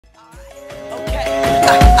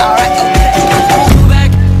Alright,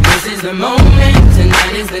 back. This is the moment,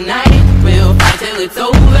 tonight is the night. We'll fight till it's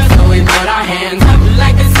over, so we put our hands up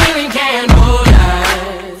like the ceiling can't hold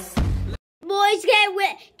us. Boys,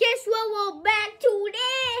 guess what we're back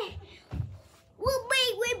today? We're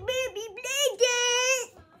back with baby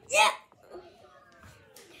playtime. Yeah.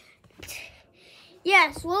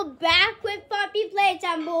 Yes, we're back with puppy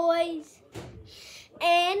playtime, boys.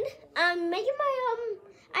 And I'm making my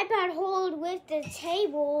iPad hold with the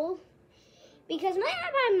table because my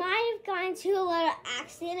iPad might have gotten into a little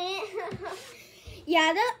accident.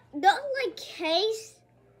 Yeah, the like case.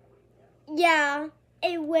 Yeah,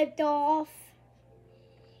 it whipped off.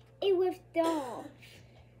 It whipped off.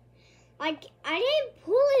 Like I didn't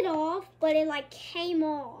pull it off, but it like came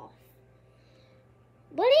off.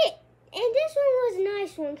 And this one was a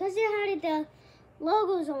nice one because it had the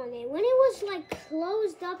logos on it. When it was like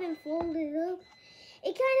closed up and folded up,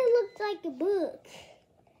 it kind of looked like a book.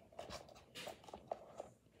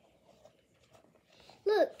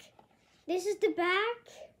 Look, this is the back.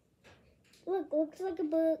 Look, looks like a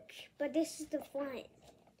book, but this is the front.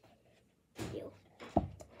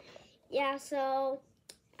 Yeah, so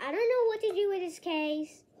I don't know what to do with this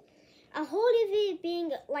case. A whole of it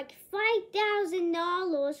being like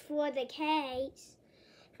 $5,000 for the case.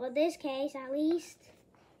 For this case, at least.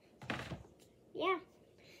 Yeah.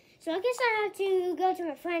 So I guess I have to go to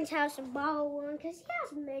my friend's house and borrow one because he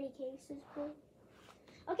has many cases.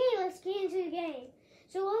 Okay, let's get into the game.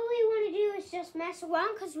 So what we want to do is just mess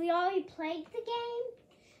around because we already played the game.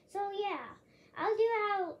 So yeah, I'll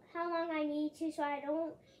do how long I need to so I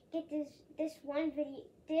don't get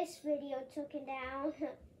this video taken down.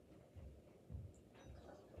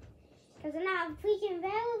 Because I'm not freaking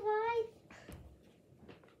verified.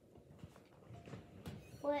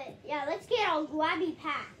 But yeah, let's get our grabby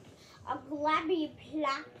pack. A grabby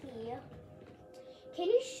placky. Can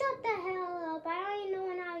you shut the hell up? I don't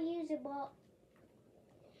even know how to use it, but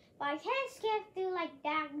I can't skip through like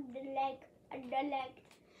that the leg.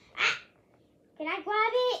 Ah! Can I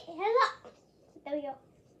grab it? Hello. There we go.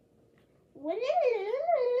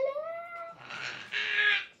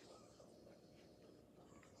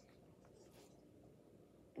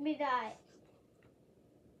 Give me that.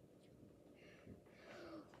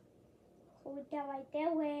 Hold that right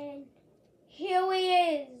there when. Here he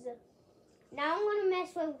is. Now I'm going to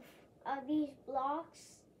mess with these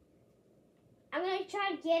blocks. I'm going to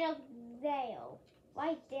try to get up there.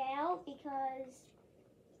 Right there because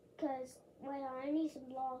wait, I need some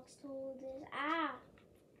blocks to hold this. Ah.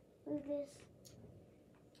 Move this.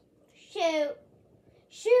 Shoot.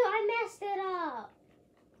 Shoot, I messed it up.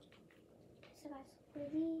 So guys, for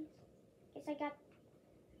these, guess I got,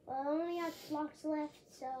 well, I only got blocks left,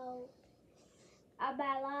 so.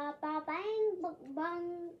 Bang,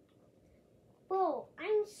 bang. Whoa,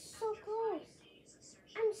 I'm so close.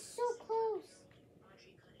 I'm so close.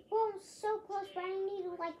 Whoa, I'm so close, but I need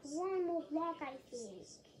like one more block, I think.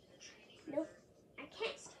 Nope, I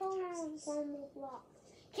can't hold on one more block.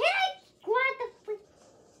 Can I grab the free?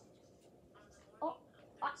 Oh,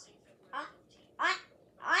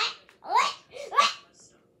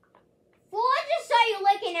 just saw you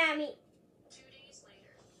looking at me.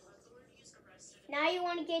 Now you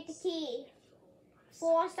want to get the key.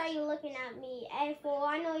 4, I saw you looking at me. And 4,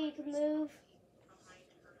 I know you can move.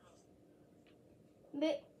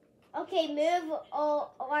 Okay, move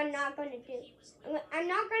or I'm not going to do. I'm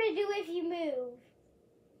not going to do if you move.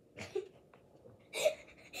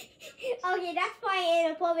 Okay, that's probably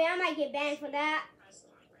inappropriate. I might get banned for that.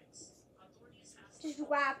 Just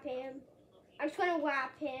whap him. I'm just going to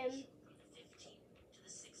whap him.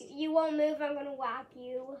 If you won't move, I'm going to whap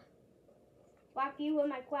you. Whap you with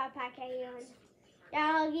my quad pack on.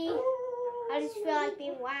 Doggy. I just feel like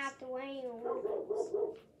being whapped away.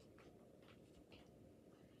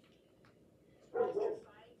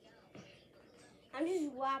 I'm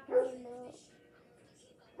just whapping him up.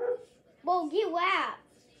 Whoa, get whapped.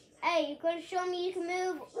 Hey, you gonna show me you can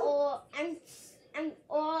move, or I'm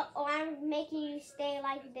making you stay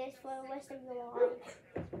like this for the rest of your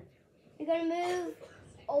life. You gonna move,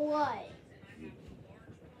 or what?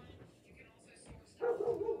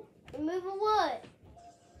 Move or what?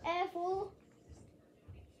 Fool.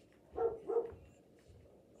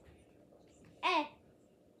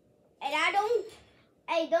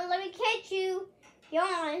 Hey, don't let me catch you.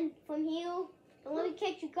 Gone from here. Don't let me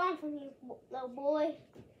catch you gone from here, little boy.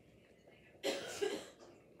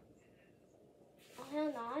 Oh,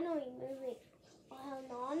 hell no, I know you move it. Oh, hell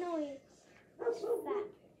no, I know you. It's fat.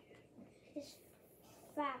 It's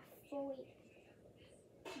fat, boy.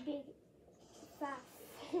 Big, fat.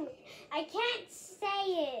 I can't say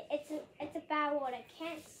it. It's a bad word I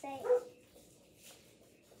can't say.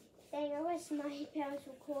 Dang, I wish my parents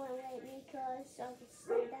would call and let me because I could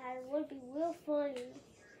say that. It would be real funny.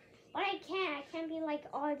 But I can't be like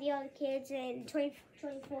all the other kids in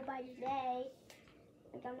 24 by the day.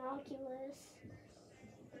 Like on Oculus.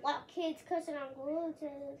 A lot of kids cussing on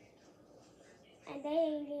Bluetooth. And they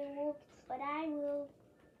ain't getting whooped, but I will.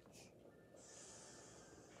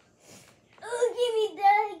 Oh,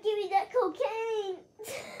 give me that cocaine.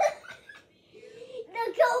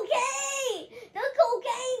 The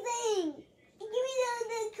cocaine thing. Give me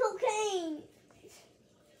the cocaine.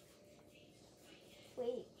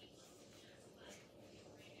 Wait.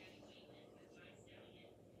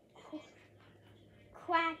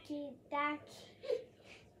 Quacky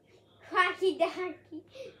dacky,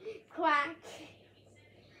 quack.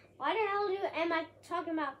 Why the hell am I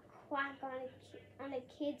talking about quack on the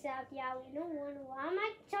kids app? Yeah, we don't wonder why am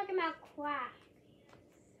I talking about quack.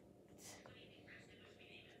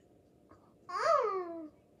 Oh,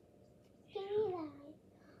 give me that.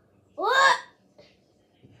 What?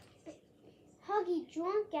 Huggy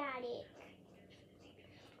drunk addict.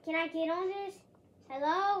 Can I get on this?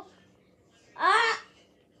 Hello? Ah!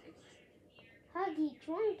 Huggy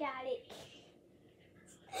drunk addict.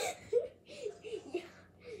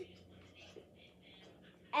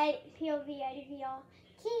 Edit POV, edit VR.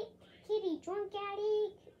 Kitty drunk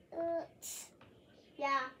addict.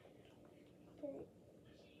 Yeah.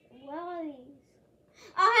 What are these?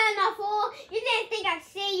 Oh, hell no, fool! You didn't think I'd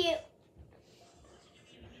see you.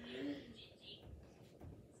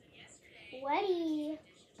 Weddy.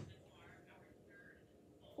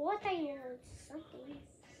 What are you? Something.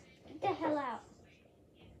 Get the hell out.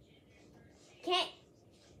 Can't.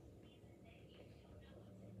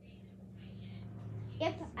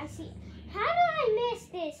 Yep, I see. How did I miss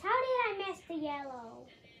this? How did I miss the yellow?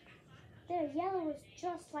 The yellow was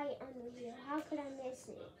just right under here. How could I miss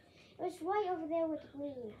it? It was right over there with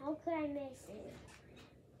green. How could I miss it?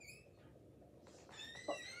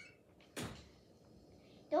 Oh.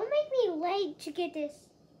 Don't make me late to get this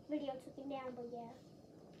video taken down, but yeah.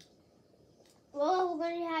 Well, we're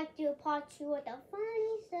going to have to do a part 2 of the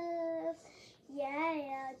funny stuff.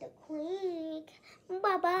 Yeah, the queen.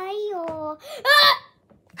 Bye-bye, y'all. Ah!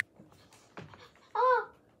 Oh!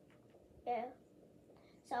 Yeah.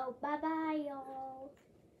 So, bye-bye, y'all.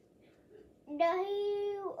 The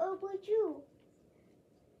hell up with you?